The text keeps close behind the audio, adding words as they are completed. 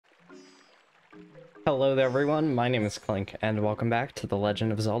Hello there everyone, my name is Clink, and welcome back to The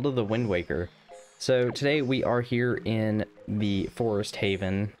Legend of Zelda: The Wind Waker. So today we are here in the Forest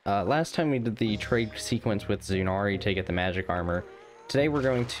Haven. Last time we did the trade sequence with Zunari to get the magic armor. Today we're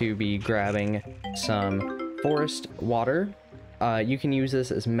going to be grabbing some forest water. You can use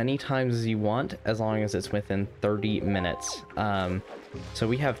this as many times as you want, as long as it's within 30 minutes. So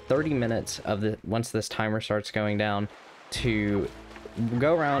we have 30 minutes of once this timer starts going down, to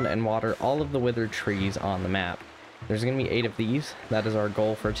go around and water all of the withered trees on the map. There's going to be 8 of these. That is our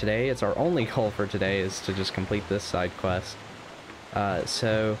goal for today. It's our only goal for today, is to just complete this side quest.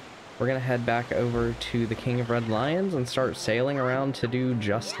 So we're going to head back over to the King of Red Lions and start sailing around to do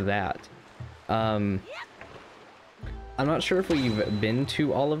just that. I'm not sure if we've been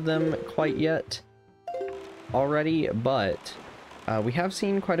to all of them quite yet already, but we have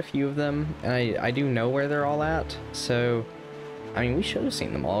seen quite a few of them, and I do know where they're all at, so I mean, we should have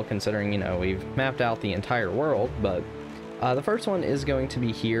seen them all, considering, you know, we've mapped out the entire world. But the first one is going to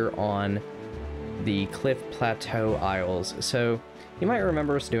be here on the Cliff Plateau Isles. So you might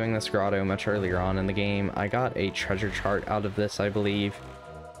remember us doing this grotto much earlier on in the game. I got a treasure chart out of this, I believe.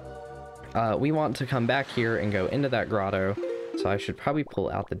 We want to come back here and go into that grotto, so I should probably pull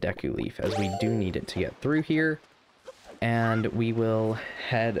out the Deku Leaf, as we do need it to get through here, and we will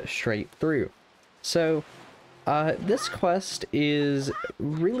head straight through. So this quest is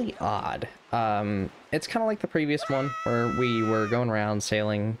really odd. It's kind of like the previous one, where we were going around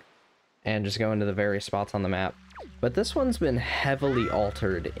sailing and just going to the various spots on the map. But this one's been heavily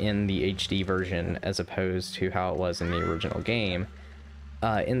altered in the HD version, as opposed to how it was in the original game.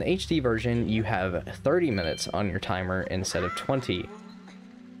 In the HD version, you have 30 minutes on your timer instead of 20.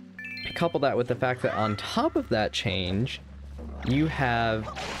 Couple that with the fact that on top of that change, you have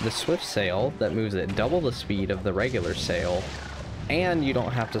the swift sail that moves at double the speed of the regular sail, and you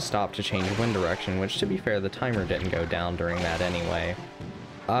don't have to stop to change wind direction, which, to be fair, the timer didn't go down during that anyway.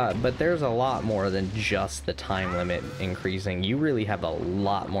 But there's a lot more than just the time limit increasing. You really have a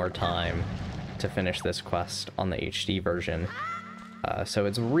lot more time to finish this quest on the HD version. So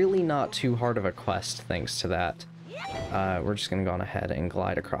it's really not too hard of a quest thanks to that. We're just going to go on ahead and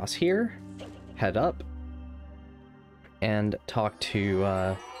glide across here, head up, and talk to,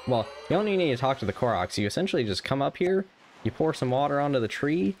 well, you don't even need to talk to the Koroks. You essentially just come up here, you pour some water onto the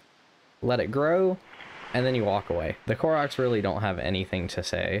tree, let it grow, and then you walk away. The Koroks really don't have anything to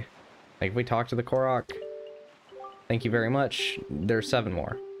say. Like, if we talk to the Korok, thank you very much, there's 7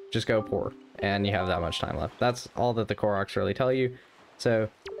 more. Just go pour, and you have that much time left. That's all that the Koroks really tell you. So,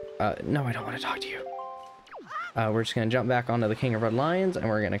 no, I don't want to talk to you. We're just going to jump back onto the King of Red Lions, and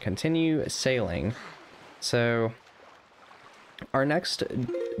we're going to continue sailing. So our next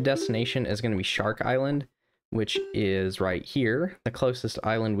destination is going to be Shark Island, which is right here. The closest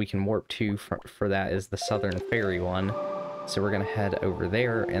island we can warp to for that is the Southern Ferry one. So we're going to head over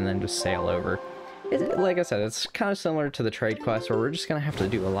there and then just sail over. Like I said, it's kind of similar to the trade quest, where we're just going to have to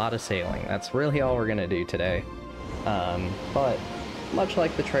do a lot of sailing. That's really all we're going to do today. But much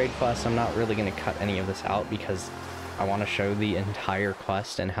like the trade quest, I'm not really going to cut any of this out, because I want to show the entire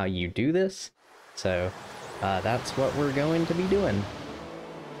quest and how you do this. So that's what we're going to be doing.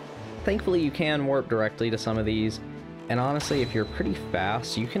 Thankfully, you can warp directly to some of these, and honestly, if you're pretty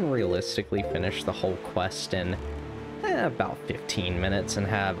fast, you can realistically finish the whole quest in about 15 minutes and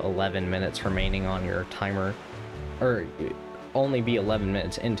have 11 minutes remaining on your timer, or only be 11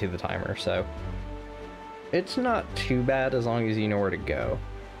 minutes into the timer, so it's not too bad as long as you know where to go.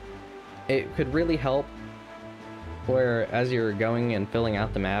 It could really help where, as you're going and filling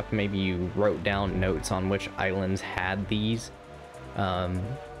out the map, maybe you wrote down notes on which islands had these.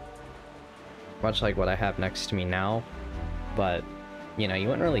 Much like what I have next to me now. But, you know, you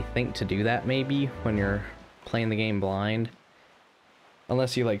wouldn't really think to do that maybe when you're playing the game blind.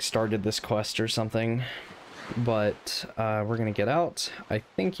 Unless you, like, started this quest or something. But, we're gonna get out. I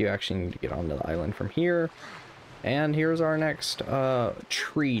think you actually need to get onto the island from here. And here's our next,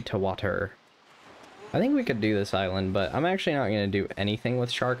 tree to water. I think we could do this island, but I'm actually not going to do anything with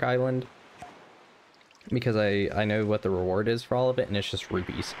Shark Island, because I know what the reward is for all of it, and it's just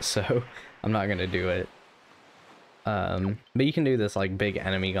rupees, so I'm not going to do it. But you can do this, like, big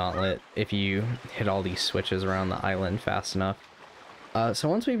enemy gauntlet if you hit all these switches around the island fast enough. So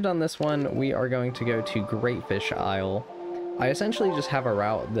once we've done this one, we are going to go to Great Fish Isle. I essentially just have a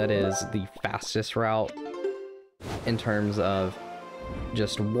route that is the fastest route in terms of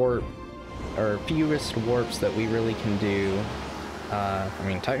just warp, or fewest warps that we really can do. I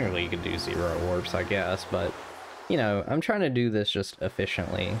mean, technically you could do 0 warps, I guess, but, you know, I'm trying to do this just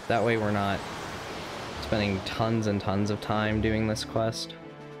efficiently. That way we're not spending tons and tons of time doing this quest.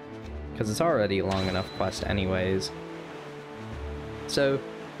 because it's already a long enough quest anyways. So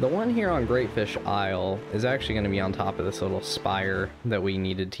the one here on Greatfish Isle is actually going to be on top of this little spire that we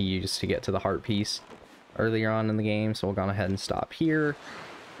needed to use to get to the heart piece earlier on in the game. So we'll go ahead and stop here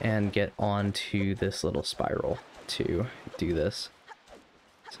and get onto this little spiral to do this.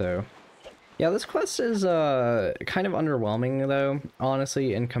 So yeah, this quest is kind of underwhelming though,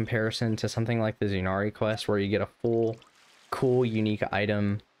 honestly, in comparison to something like the Zunari quest where you get a full, cool, unique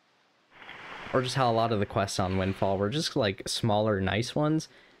item, or just how a lot of the quests on Windfall were just like smaller, nice ones.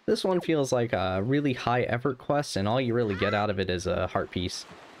 This one feels like a really high effort quest, and all you really get out of it is a heart piece,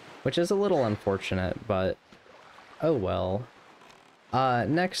 which is a little unfortunate, but oh well.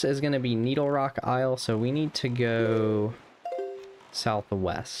 Next is going to be Needle Rock Isle, so we need to go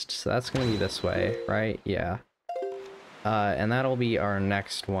southwest. So that's going to be this way, right? Yeah. And that'll be our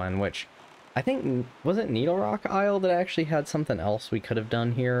next one, which I think, was it Needle Rock Isle that actually had something else we could have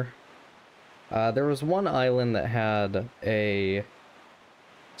done here? There was one island that had a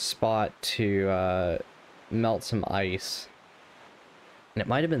spot to melt some ice, and it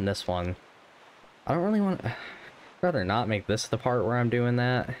might have been this one. I don't really want to... I'd rather not make this the part where I'm doing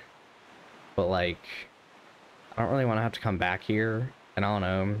that, but like, I don't really want to have to come back here, and I don't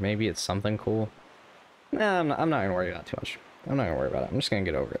know, maybe it's something cool. Nah, I'm not gonna worry about it too much. I'm not gonna worry about it. I'm just gonna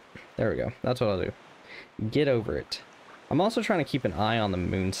get over it. There we go. That's what I'll do. Get over it. I'm also trying to keep an eye on the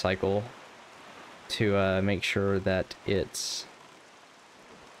moon cycle to make sure that it's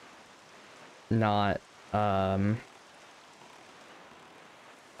not a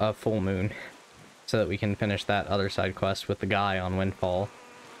full moon, so that we can finish that other side quest with the guy on Windfall.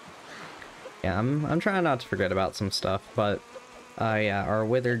 Yeah, I'm trying not to forget about some stuff, but yeah, our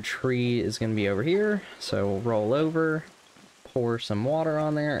withered tree is going to be over here, so we'll roll over, pour some water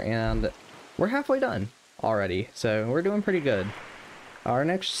on there, and we're halfway done already, so we're doing pretty good. Our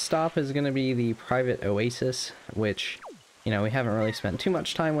next stop is going to be the private oasis, which, you know, we haven't really spent too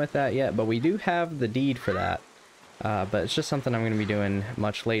much time with that yet, but we do have the deed for that. But it's just something I'm going to be doing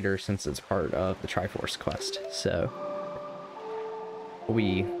much later since it's part of the Triforce quest, so we'll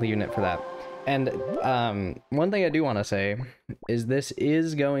be leaving it for that. And one thing I do want to say is this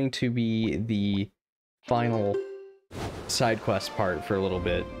is going to be the final side quest part for a little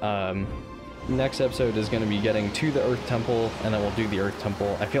bit. Next episode is going to be getting to the Earth Temple, and then we'll do the Earth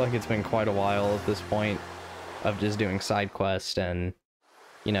Temple. I feel like it's been quite a while at this point of just doing side quest, and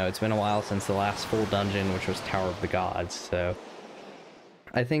you know, it's been a while since the last full dungeon, which was Tower of the Gods, so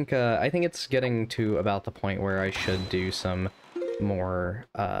I think it's getting to about the point where I should do some more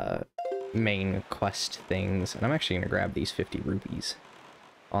main quest things, and I'm actually going to grab these 50 rupees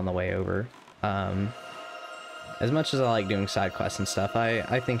on the way over. As much as I like doing side quests and stuff,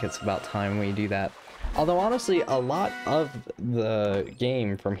 I think it's about time we do that. Although, honestly, a lot of the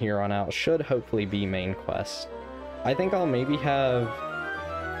game from here on out should hopefully be main quests. I think I'll maybe have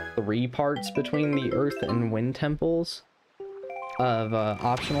 3 parts between the Earth and Wind Temples of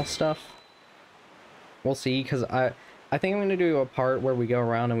optional stuff. We'll see, because I think I'm going to do a part where we go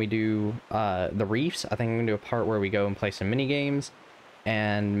around and we do the reefs. I think I'm going to do a part where we go and play some mini games.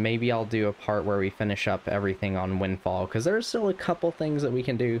 And maybe I'll do a part where we finish up everything on Windfall, because there's still a couple things that we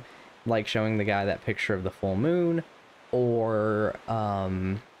can do, like showing the guy that picture of the full moon, or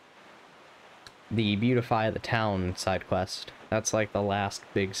the Beautify the Town side quest. That's like the last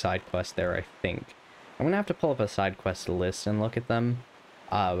big side quest there, I think. I'm gonna have to pull up a side quest list and look at them,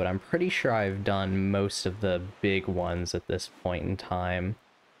 but I'm pretty sure I've done most of the big ones at this point in time.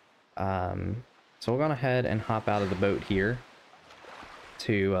 So we'll go ahead and hop out of the boat here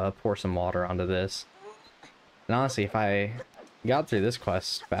to pour some water onto this. And honestly, if I got through this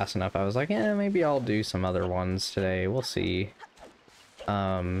quest fast enough, I was like, yeah, maybe I'll do some other ones today. We'll see.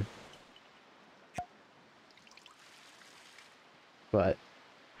 But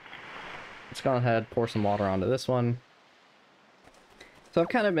let's go ahead, pour some water onto this one. So I've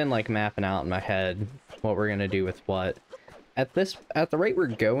kind of been like mapping out in my head what we're gonna do with what. At the rate we're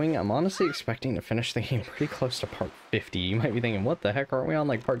going, I'm honestly expecting to finish the game pretty close to part 50. You might be thinking, what the heck, aren't we on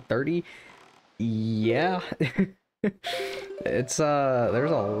like part 30? Yeah. It's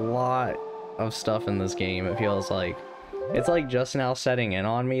there's a lot of stuff in this game. It feels like it's like just now setting in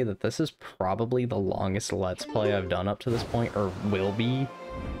on me that this is probably the longest Let's Play I've done up to this point, or will be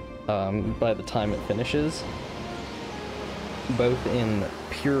by the time it finishes, both in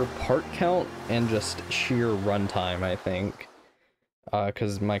pure part count and just sheer runtime, I think.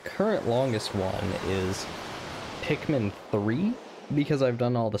 Because my current longest one is Pikmin 3, because I've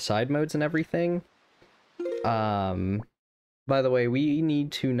done all the side modes and everything. By the way, we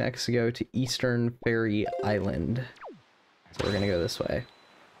need to next go to Eastern Fairy Island. So we're gonna go this way.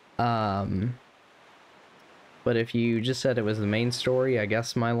 But if you just said it was the main story, I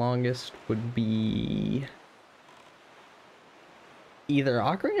guess my longest would be either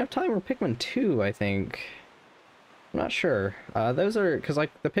Ocarina of Time or Pikmin 2, I think. I'm not sure. Those are, because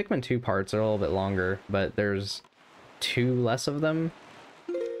like the Pikmin 2 parts are a little bit longer, but there's 2 less of them.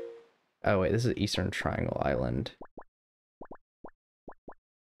 Oh wait, this is Eastern Triangle Island.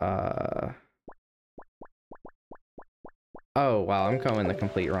 Oh wow, I'm going the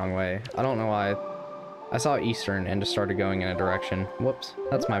complete wrong way. I don't know why. I saw Eastern and just started going in a direction. Whoops,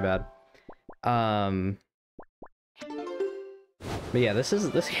 that's my bad. But yeah, this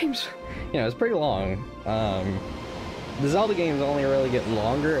game's, you know, it's pretty long. The Zelda games only really get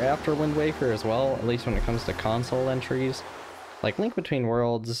longer after Wind Waker as well, at least when it comes to console entries. Like Link Between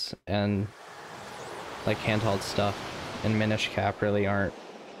Worlds and like handheld stuff and Minish Cap really aren't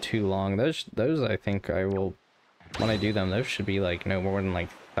too long. Those I think I will, when I do them, those should be like no more than like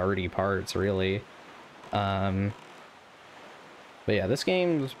 30 parts really. But yeah, this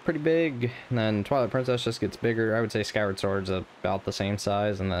game's pretty big, and then Twilight Princess just gets bigger. I would say Skyward Sword's about the same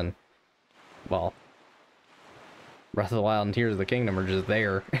size, and then, well, Breath of the Wild and Tears of the Kingdom are just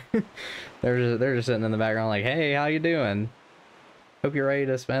there. they're just sitting in the background like, hey, how you doing? Hope you're ready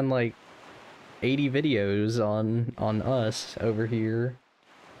to spend like 80 videos on us over here.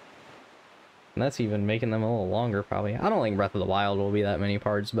 And that's even making them a little longer, probably. I don't think Breath of the Wild will be that many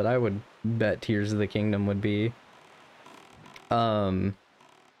parts, but I would bet Tears of the Kingdom would be.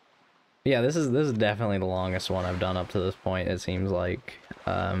 Yeah, this is definitely the longest one I've done up to this point, it seems like.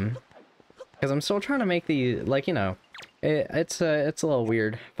 Because I'm still trying to make the, like, you know, it's a little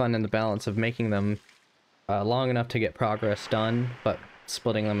weird, finding the balance of making them long enough to get progress done, but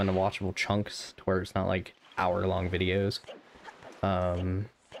splitting them into watchable chunks to where it's not like hour-long videos.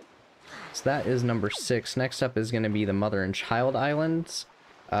 So that is number 6. Next up is going to be the Mother and Child Islands,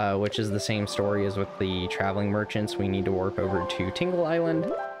 which is the same story as with the traveling merchants. We need to warp over to Tingle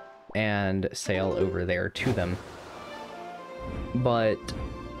Island and sail over there to them. But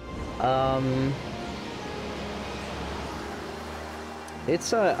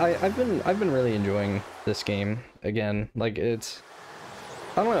it's I've been really enjoying this game again. Like, it's,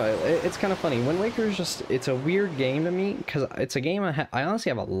 I don't know, it's kind of funny. Wind Waker is just, it's a weird game to me because it's a game I honestly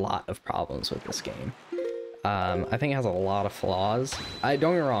have a lot of problems with this game. I think it has a lot of flaws. Don't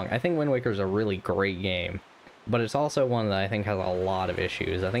get me wrong, I think Wind Waker is a really great game, but it's also one that I think has a lot of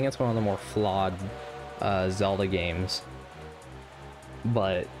issues. I think it's one of the more flawed Zelda games,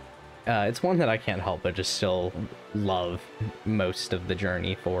 but it's one that I can't help but just still love most of the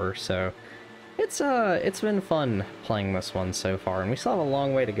journey for. So it's been fun playing this one so far, and we still have a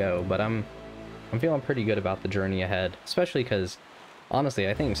long way to go, but I'm feeling pretty good about the journey ahead, especially because honestly,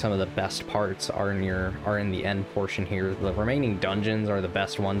 I think some of the best parts are in the end portion here. The remaining dungeons are the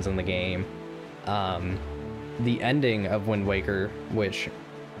best ones in the game. The ending of Wind Waker, which,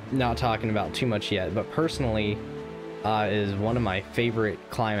 not talking about too much yet, but personally is one of my favorite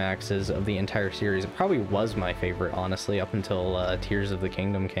climaxes of the entire series. It probably was my favorite, honestly, up until Tears of the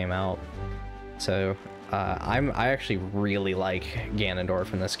Kingdom came out. So I actually really like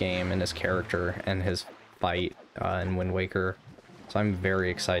Ganondorf in this game, and his character and his fight in Wind Waker. So I'm very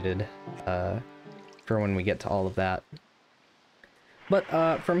excited for when we get to all of that.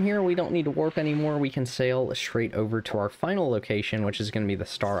 But from here, we don't need to warp anymore. We can sail straight over to our final location, which is going to be the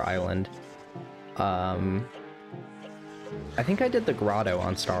Star Island. I think I did the grotto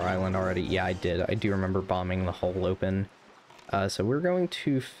on Star Island already. Yeah, I did. I do remember bombing the hole open. So we're going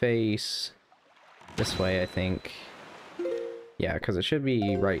to face this way, I think. Yeah, because it should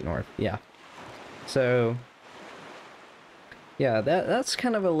be right north. Yeah. So yeah, that's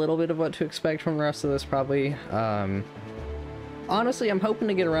kind of a little bit of what to expect from the rest of this, probably. Honestly, I'm hoping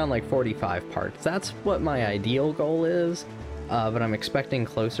to get around like 45 parts. That's what my ideal goal is, but I'm expecting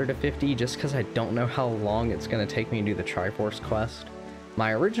closer to 50 just because I don't know how long it's going to take me to do the Triforce quest.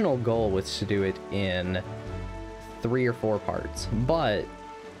 My original goal was to do it in 3 or 4 parts, but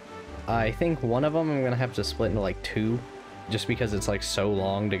I think one of them I'm going to have to split into like 2, just because it's like so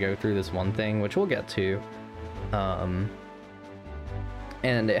long to go through this one thing, which we'll get to.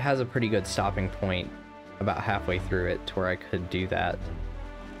 And it has a pretty good stopping point about halfway through it to where I could do that.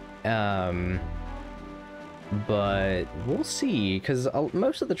 But we'll see, because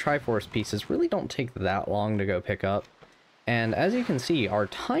most of the Triforce pieces really don't take that long to go pick up. And as you can see, our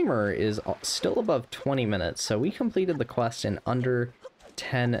timer is still above 20 minutes, so we completed the quest in under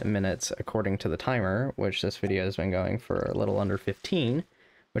 10 minutes according to the timer, which this video has been going for a little under 15,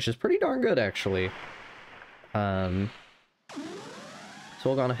 which is pretty darn good, actually. So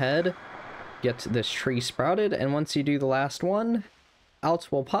we'll go on ahead, get this tree sprouted, and once you do the last one,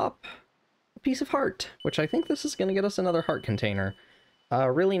 out will pop a piece of heart, which I think this is going to get us another heart container.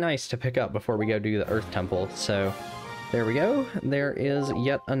 Really nice to pick up before we go do the Earth Temple. So there we go. There is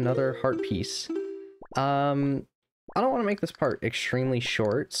yet another heart piece. I don't want to make this part extremely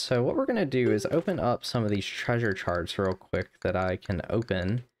short, so what we're going to do is open up some of these treasure charts real quick that I can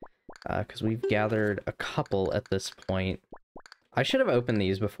open, because we've gathered a couple at this point. I should have opened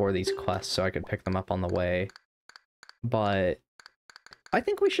these before these quests so I could pick them up on the way, but I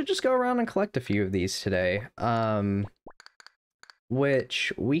think we should just go around and collect a few of these today,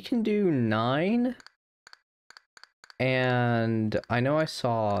 which we can do 9. And I know I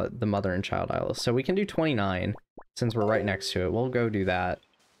saw the Mother and Child Isle, so we can do 29, since we're right next to it. We'll go do that.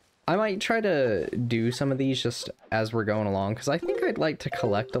 I might try to do some of these just as we're going along, because I think I'd like to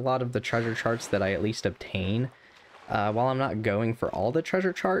collect a lot of the treasure charts that I at least obtain, while I'm not going for all the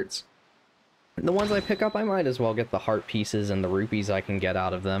treasure charts. The ones I pick up, I might as well get the heart pieces and the rupees I can get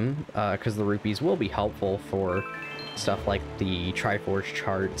out of them, because the rupees will be helpful for stuff like the Triforce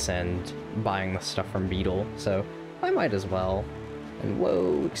charts and buying the stuff from Beetle, so I might as well. And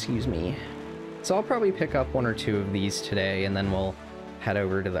whoa, excuse me. So I'll probably pick up 1 or 2 of these today, and then we'll head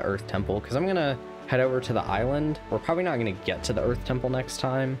over to the Earth Temple, because I'm gonna head over to the island. We're probably not gonna get to the Earth Temple next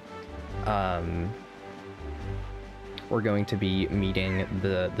time. We're going to be meeting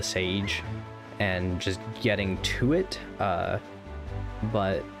the sage and just getting to it,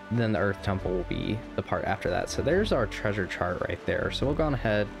 but then the Earth Temple will be the part after that. So there's our treasure chart right there. So we'll go on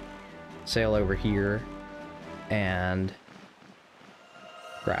ahead, sail over here, and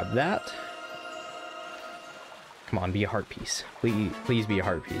grab that. Come on, be a heart piece. Please be a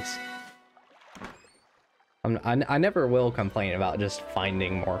heart piece. I never will complain about just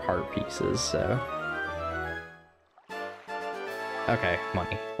finding more heart pieces, so... Okay,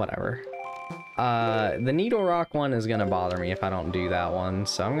 money, whatever. The Needle Rock one is gonna bother me if I don't do that one,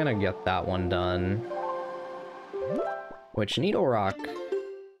 so I'm gonna get that one done. Which, Needle Rock...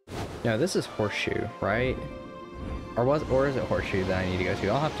 No, this is Horseshoe, right? Or is it Horseshoe that I need to go to?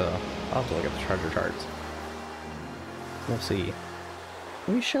 I'll have to look at the treasure charts. We'll see.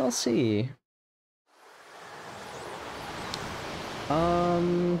 We shall see.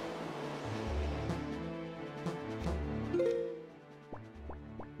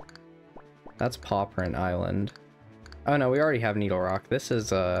 That's Paw Print Island. Oh no, we already have Needle Rock. This is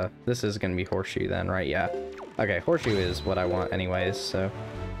gonna be Horseshoe then, right? Yeah. Okay, Horseshoe is what I want anyways, so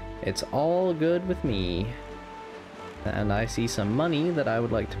it's all good with me. And I see some money that I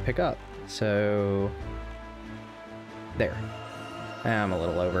would like to pick up. So there. I'm a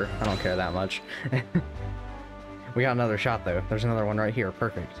little over. I don't care that much. We got another shot though. There's another one right here.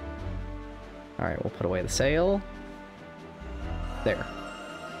 Perfect. Alright, we'll put away the sail. There.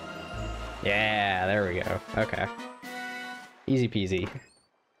 Yeah, there we go. Okay. Easy peasy.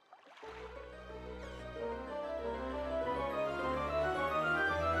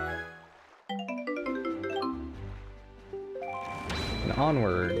 And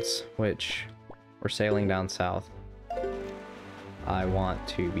onwards, which we're sailing down south. I want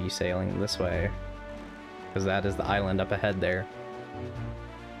to be sailing this way, because that is the island up ahead there.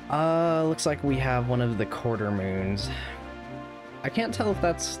 Looks like we have one of the quarter moons. I can't tell if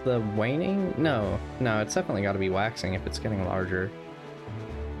that's the waning. No, it's definitely got to be waxing if it's getting larger.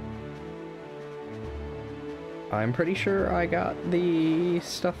 I'm pretty sure I got the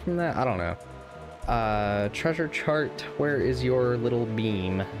stuff from that. I don't know. Treasure chart, where is your little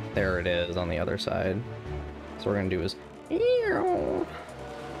beam? There it is on the other side. So what we're gonna do is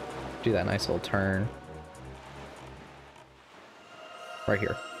do that nice little turn. Right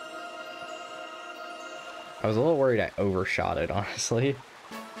here. I was a little worried I overshot it, honestly.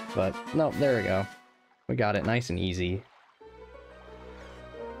 But, no, there we go. We got it nice and easy.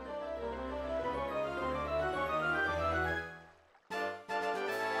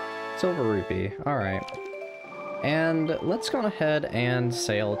 Silver rupee, alright. And let's go ahead and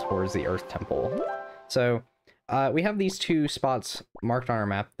sail towards the Earth Temple. So, we have these 2 spots marked on our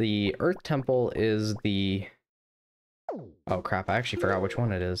map. The Earth Temple is the... Oh crap, I actually forgot which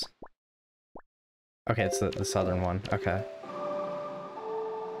one it is. Okay, it's the southern one. Okay.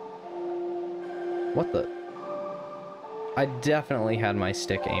 What the... I definitely had my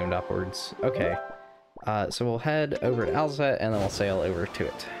stick aimed upwards. Okay. So we'll head over to Alzet, and then we'll sail over to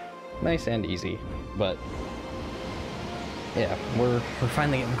it. Nice and easy, but... Yeah, we're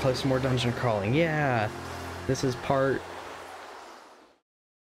finally getting close to more dungeon crawling. Yeah! This is part...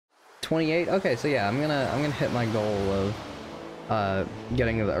 28? Okay, so yeah, I'm gonna hit my goal of...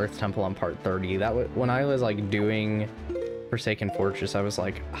 getting to the Earth Temple on part 30. When I was like doing Forsaken Fortress, I was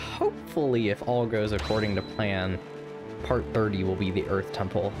like, hopefully if all goes according to plan, part 30 will be the Earth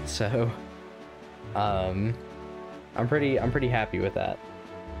Temple. So, I'm pretty happy with that.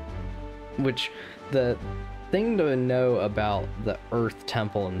 Which, the thing to know about the Earth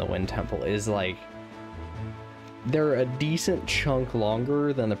Temple and the Wind Temple is, like, they're a decent chunk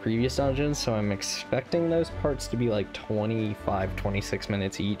longer than the previous dungeons, so I'm expecting those parts to be like 25-26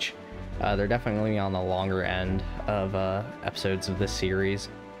 minutes each. They're definitely on the longer end of episodes of this series,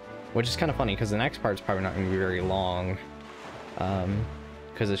 which is kind of funny because the next part's probably not going to be very long,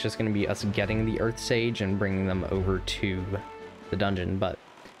 because it's just going to be us getting the Earth Sage and bringing them over to the dungeon. But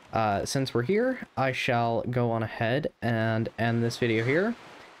since we're here, I shall go on ahead and end this video here,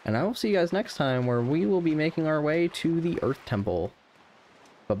 and I will see you guys next time, where we will be making our way to the Earth Temple.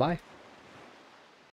 Bye-bye.